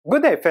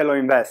Good day, fellow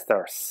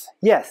investors.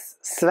 Yes,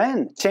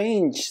 Sven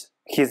changed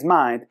his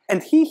mind,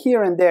 and he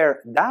here and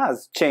there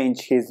does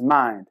change his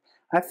mind.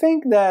 I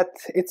think that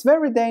it's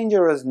very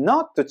dangerous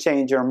not to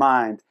change your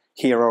mind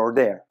here or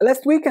there.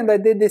 Last weekend I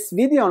did this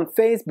video on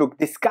Facebook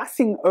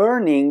discussing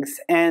earnings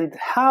and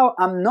how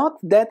I'm not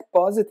that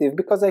positive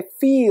because I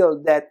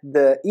feel that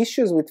the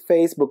issues with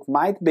Facebook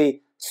might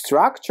be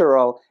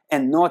structural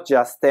and not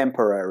just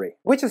temporary,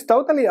 which is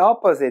totally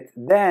opposite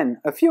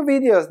than a few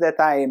videos that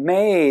I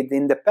made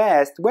in the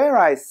past where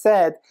I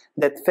said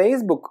that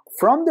Facebook,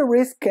 from the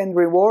risk and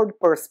reward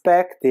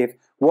perspective,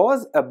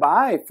 was a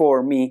buy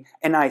for me,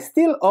 and I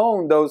still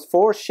own those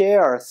 4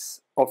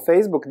 shares of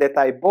Facebook that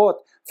I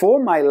bought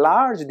for my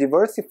large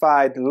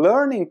diversified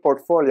learning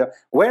portfolio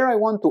where I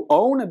want to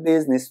own a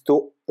business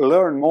to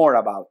learn more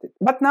about it.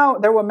 But now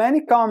there were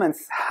many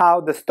comments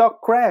how the stock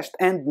crashed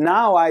and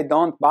now I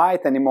don't buy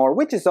it anymore,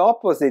 which is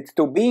opposite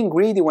to being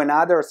greedy when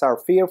others are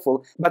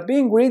fearful. But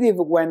being greedy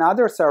when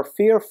others are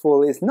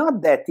fearful is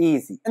not that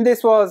easy. And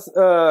this was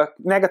a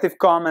negative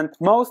comment,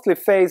 mostly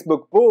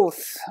Facebook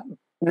bulls.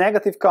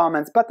 Negative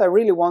comments, but I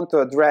really want to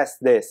address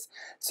this.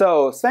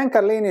 So Sven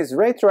is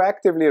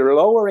retroactively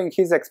lowering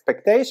his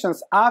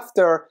expectations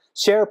after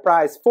share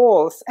price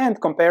falls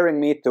and comparing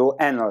me to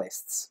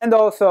analysts. And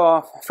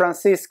also,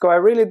 Francisco, I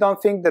really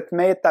don't think that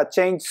Meta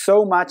changed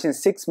so much in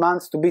 6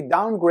 months to be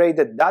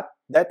downgraded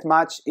that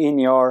much in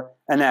your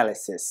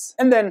analysis.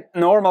 And then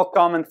normal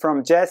comment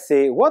from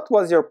Jesse, what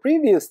was your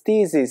previous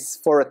thesis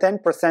for a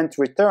 10%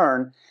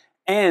 return?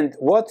 And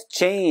what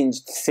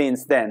changed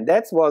since then?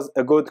 That was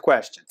a good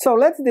question. So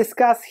let's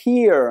discuss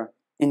here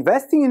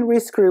investing in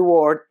risk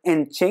reward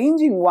and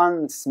changing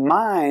one's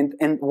mind,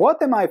 and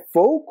what am I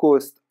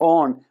focused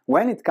on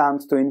when it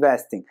comes to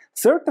investing.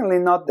 Certainly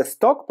not the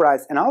stock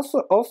price, and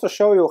also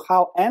show you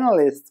how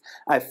analysts,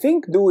 I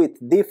think, do it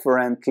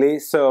differently,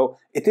 so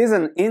it is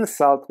an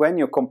insult when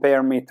you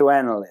compare me to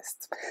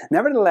analysts.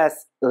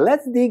 Nevertheless,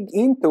 let's dig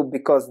into,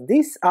 because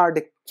these are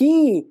the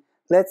key,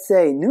 let's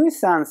say,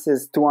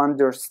 nuances to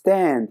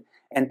understand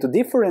and to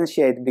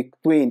differentiate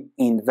between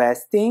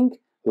investing,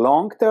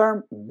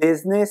 long-term,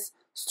 business,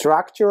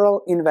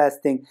 structural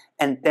investing,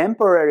 and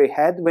temporary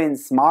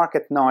headwinds,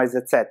 market noise,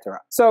 etc.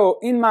 So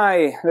in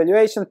my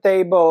valuation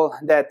table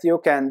that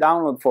you can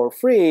download for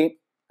free,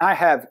 I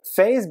have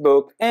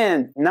Facebook,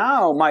 and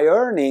now my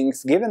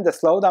earnings, given the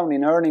slowdown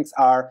in earnings,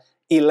 are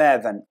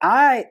 11.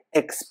 I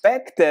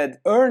expected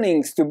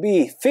earnings to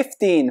be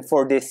 15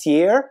 for this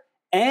year,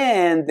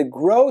 and the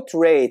growth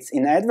rates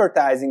in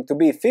advertising to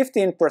be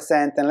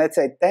 15% and let's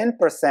say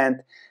 10%,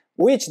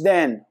 which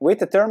then,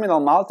 with a terminal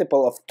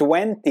multiple of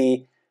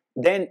 20,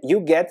 then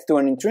you get to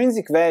an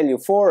intrinsic value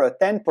for a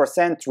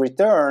 10%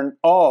 return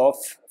of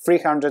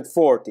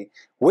 340.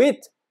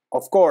 With,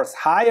 of course,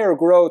 higher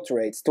growth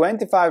rates,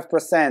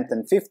 25%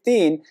 and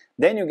 15,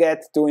 then you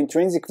get to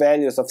intrinsic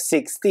values of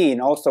 16,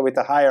 also with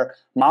a higher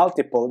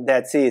multiple.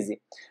 That's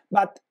easy.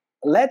 But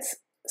let's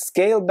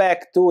scale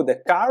back to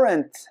the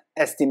current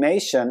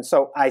estimation.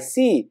 So I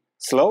see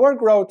slower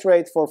growth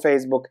rate for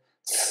Facebook,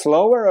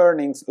 slower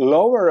earnings,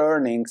 lower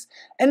earnings,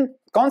 and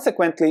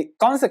consequently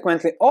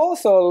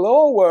also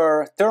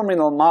lower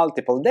terminal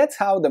multiple. That's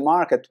how the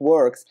market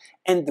works.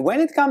 And when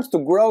it comes to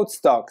growth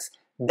stocks,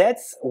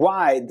 that's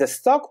why the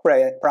stock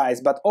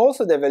price, but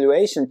also the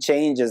valuation,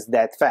 changes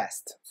that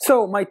fast.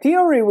 So my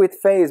theory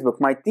with Facebook,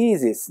 my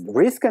thesis,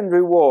 risk and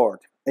reward,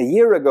 a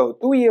year ago,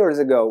 2 years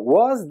ago,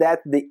 was that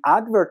the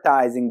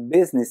advertising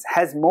business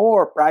has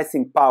more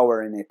pricing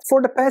power in it.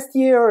 For the past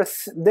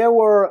years, there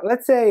were,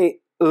 let's say,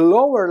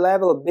 lower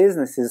level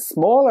businesses,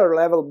 smaller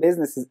level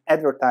businesses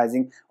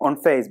advertising on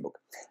Facebook.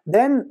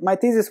 Then my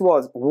thesis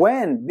was,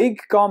 when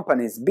big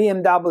companies,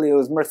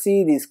 BMWs,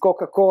 Mercedes,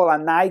 Coca-Cola,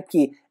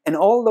 Nike, and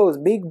all those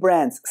big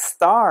brands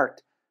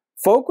start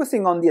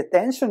focusing on the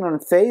attention on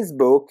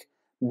Facebook,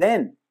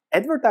 then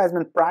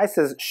advertisement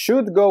prices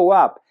should go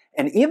up.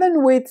 And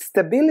even with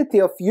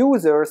stability of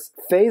users,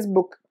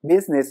 Facebook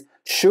business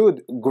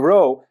should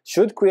grow,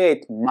 should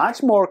create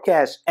much more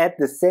cash at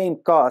the same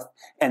cost,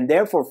 and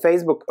therefore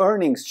Facebook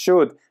earnings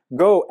should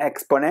go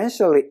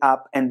exponentially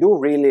up and do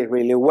really,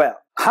 really well.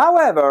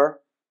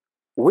 However,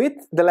 with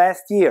the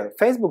last year,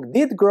 Facebook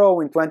did grow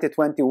in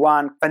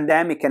 2021,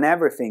 pandemic and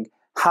everything.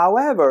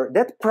 However,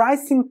 that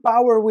pricing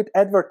power with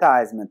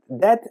advertisement,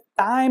 that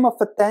time of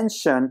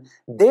attention,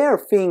 there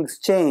things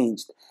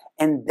changed.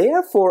 And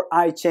therefore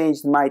I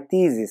changed my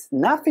thesis,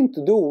 nothing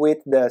to do with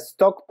the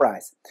stock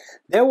price.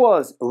 There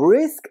was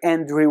risk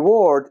and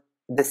reward,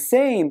 the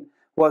same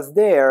was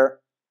there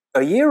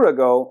a year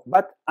ago,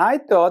 but I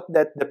thought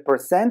that the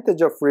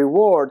percentage of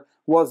reward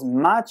was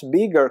much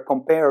bigger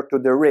compared to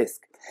the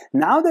risk.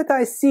 Now that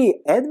I see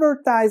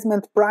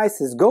advertisement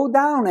prices go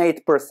down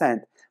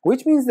 8%,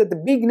 which means that the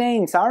big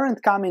names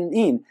aren't coming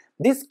in,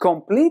 this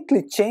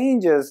completely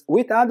changes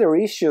with other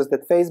issues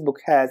that Facebook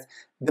has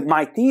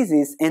my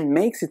thesis and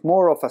makes it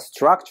more of a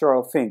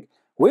structural thing,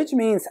 which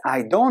means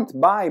I don't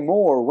buy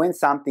more when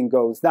something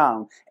goes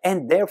down,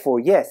 and therefore,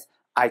 yes,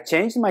 I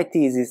changed my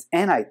thesis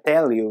and I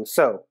tell you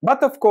so.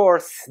 But of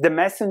course, the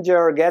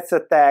messenger gets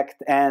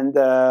attacked, and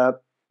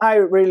I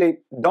really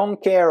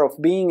don't care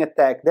of being a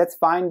tech. That's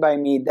fine by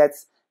me.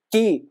 That's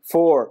key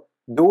for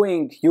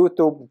doing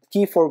YouTube,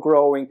 key for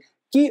growing,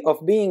 key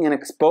of being an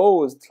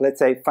exposed, let's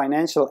say,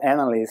 financial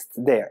analyst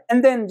there.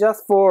 And then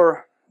just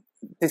for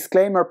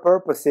disclaimer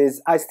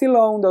purposes, I still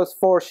own those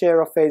 4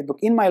 shares of Facebook.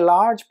 In my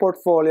large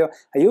portfolio,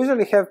 I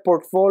usually have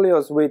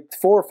portfolios with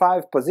 4 or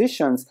 5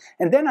 positions,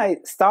 and then I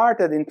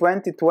started in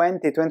 2020,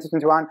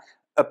 2021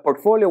 a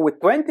portfolio with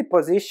 20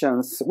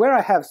 positions where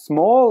I have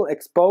small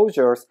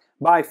exposures,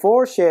 buy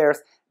 4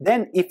 shares,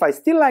 then if I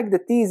still like the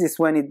thesis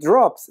when it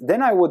drops,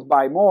 then I would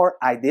buy more.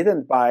 I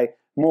didn't buy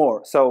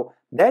more. So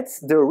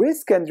that's the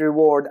risk and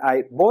reward.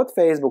 I bought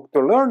Facebook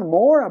to learn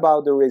more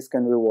about the risk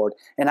and reward,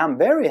 and I'm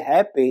very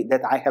happy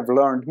that I have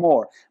learned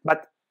more.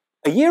 But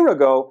a year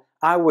ago,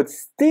 I would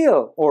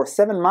still, or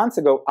 7 months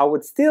ago, I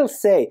would still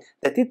say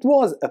that it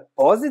was a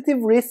positive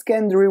risk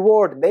and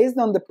reward based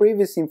on the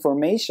previous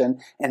information,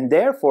 and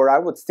therefore I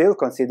would still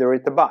consider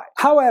it a buy.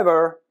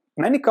 However,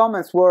 many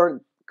comments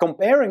were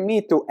comparing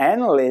me to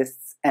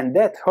analysts, and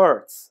that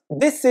hurts.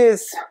 This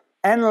is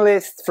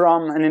analyst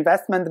from an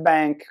investment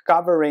bank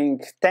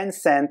covering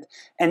Tencent,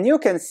 and you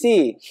can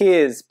see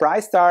his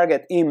price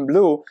target in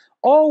blue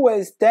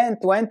always 10,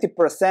 20%,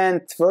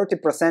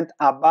 30%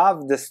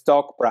 above the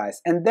stock price.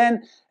 And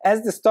then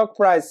as the stock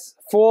price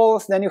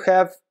falls, then you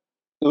have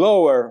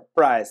lower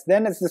price.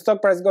 Then as the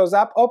stock price goes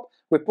up,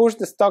 we push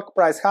the stock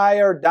price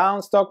higher,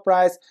 down stock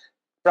price,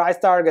 price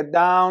target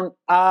down,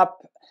 up.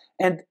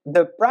 And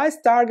the price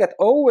target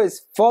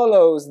always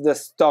follows the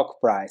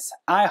stock price.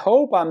 I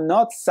hope I'm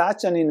not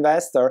such an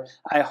investor.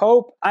 I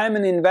hope I'm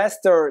an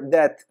investor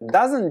that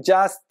doesn't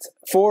just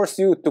force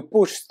you to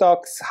push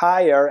stocks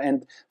higher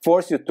and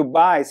force you to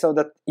buy so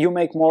that you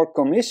make more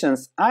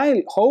commissions.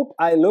 I hope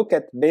I look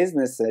at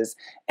businesses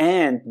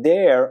and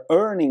their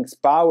earnings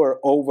power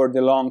over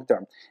the long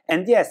term.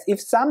 And yes, if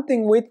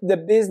something with the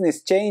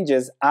business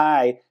changes,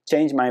 I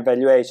change my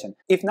valuation.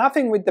 If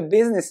nothing with the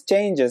business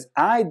changes,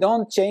 I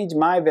don't change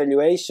my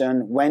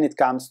valuation when it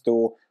comes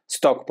to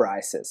stock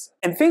prices.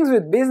 And things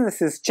with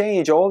businesses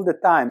change all the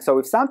time. So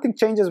if something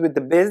changes with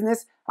the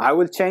business, I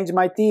will change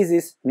my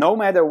thesis no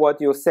matter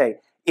what you say.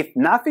 If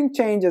nothing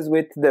changes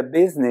with the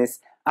business,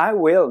 I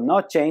will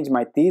not change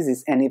my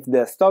thesis, and if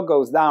the stock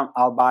goes down,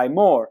 I'll buy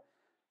more.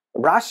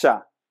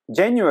 Russia,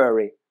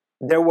 January,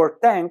 there were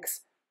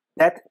tanks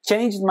that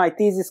changed my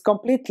thesis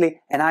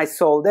completely, and I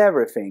sold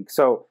everything.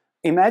 So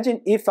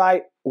imagine if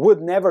I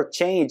would never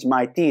change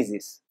my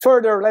thesis.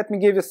 Further, let me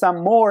give you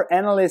some more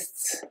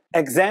analysts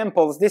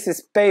examples. This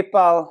is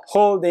PayPal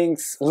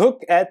Holdings.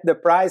 Look at the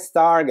price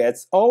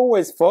targets,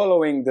 always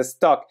following the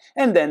stock,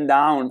 and then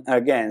down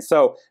again.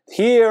 So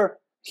here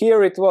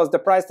it was the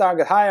price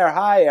target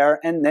higher,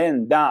 and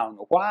then down.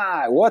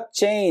 Why? What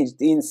changed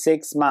in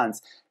 6 months?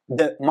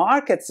 The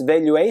market's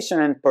valuation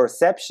and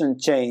perception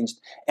changed,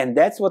 and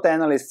that's what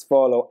analysts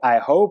follow. I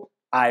hope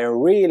I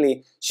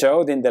really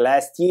showed in the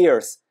last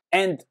years.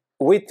 And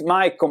with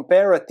my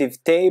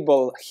comparative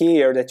table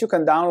here that you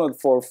can download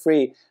for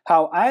free,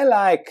 how I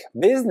like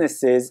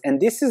businesses, and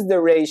this is the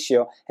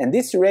ratio, and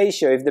this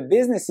ratio, if the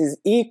business is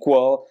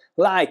equal,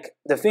 like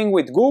the thing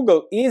with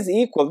Google is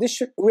equal, this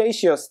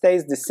ratio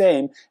stays the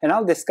same, and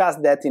I'll discuss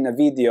that in a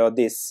video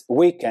this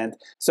weekend.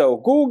 So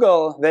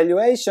Google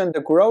valuation,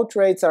 the growth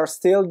rates are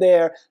still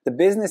there, the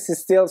business is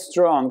still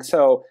strong,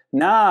 so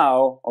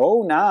now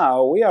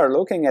we are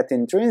looking at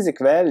intrinsic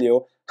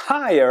value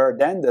higher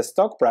than the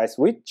stock price,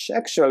 which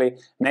actually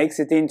makes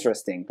it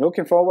interesting.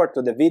 Looking forward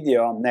to the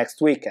video next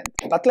weekend.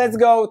 But let's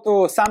go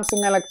to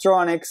Samsung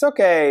Electronics.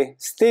 Okay,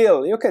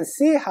 still, you can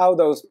see how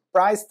those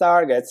price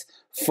targets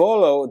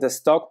follow the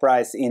stock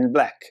price in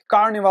black.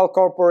 Carnival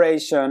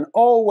Corporation,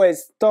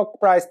 always stock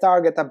price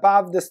target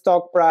above the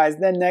stock price,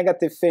 then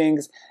negative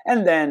things,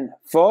 and then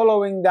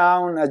following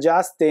down,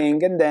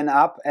 adjusting, and then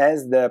up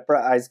as the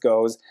price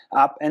goes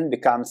up and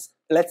becomes,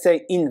 let's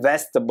say,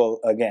 investable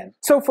again.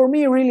 So for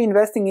me, really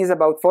investing is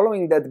about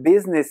following that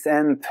business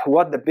and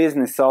what the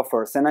business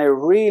offers, and I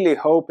really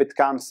hope it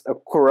comes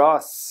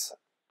across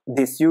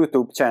this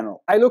YouTube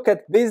channel. I look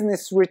at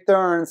business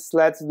returns.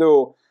 Let's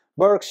do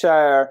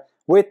Berkshire.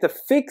 With a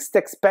fixed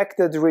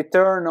expected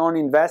return on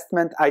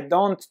investment, I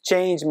don't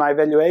change my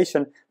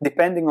valuation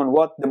depending on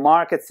what the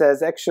market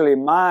says. Actually,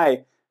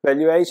 my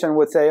valuation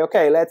would say,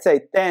 okay, let's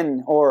say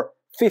 10 or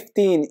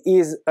 15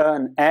 is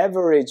an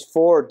average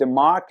for the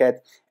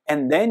market,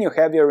 and then you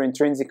have your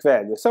intrinsic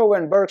value. So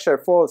when Berkshire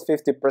falls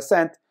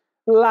 50%,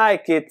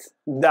 like it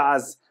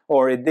does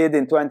or it did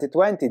in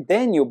 2020,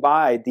 then you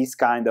buy these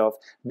kind of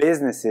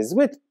businesses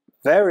with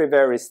very,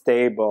 very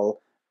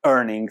stable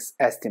earnings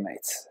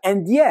estimates.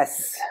 And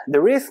yes,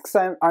 the risks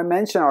I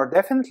mentioned are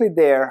definitely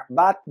there,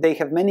 but they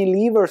have many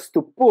levers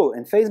to pull,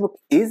 and Facebook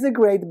is a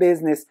great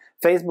business.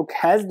 Facebook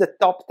has the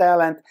top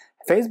talent.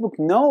 Facebook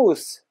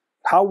knows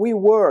how we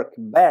work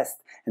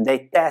best, and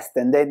they test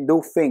and they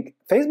do think.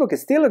 Facebook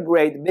is still a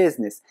great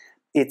business.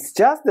 It's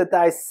just that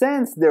I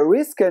sense the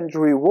risk and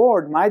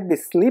reward might be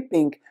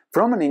slipping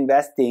from an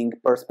investing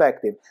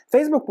perspective.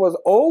 Facebook was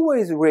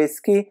always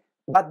risky,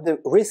 but the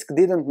risk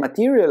didn't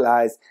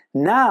materialize.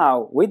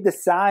 Now, with the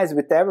size,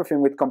 with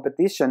everything, with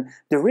competition,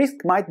 the risk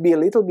might be a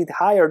little bit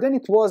higher than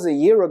it was a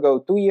year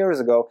ago, 2 years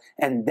ago,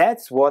 and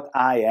that's what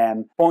I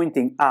am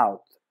pointing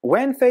out.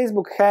 When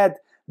Facebook had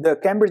the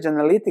Cambridge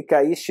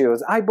Analytica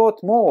issues, I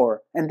bought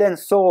more and then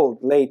sold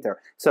later.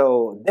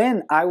 So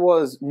then I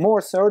was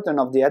more certain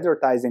of the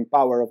advertising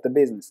power of the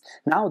business.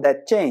 Now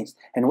that changed.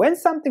 And when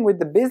something with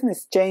the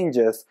business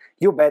changes,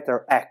 you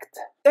better act.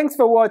 Thanks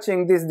for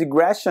watching this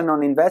digression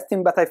on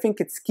investing, but I think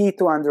it's key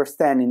to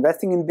understand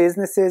investing in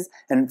businesses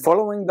and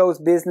following those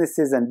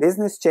businesses and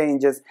business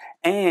changes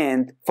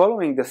and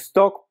following the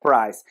stock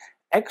price.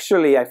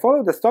 Actually, I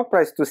follow the stock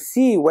price to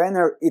see when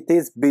it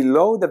is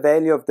below the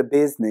value of the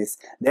business.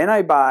 Then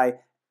I buy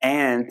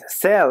and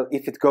sell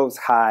if it goes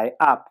high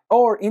up.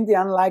 Or in the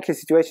unlikely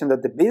situation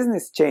that the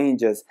business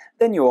changes,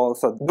 then you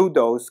also do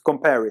those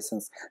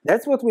comparisons.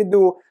 That's what we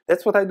do.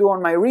 That's what I do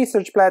on my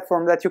research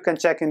platform that you can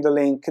check in the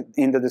link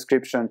in the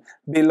description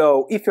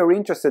below if you're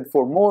interested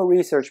for more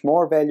research,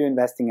 more value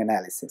investing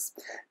analysis.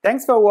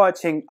 Thanks for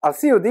watching. I'll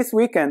see you this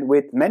weekend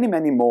with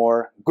many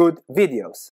more good videos.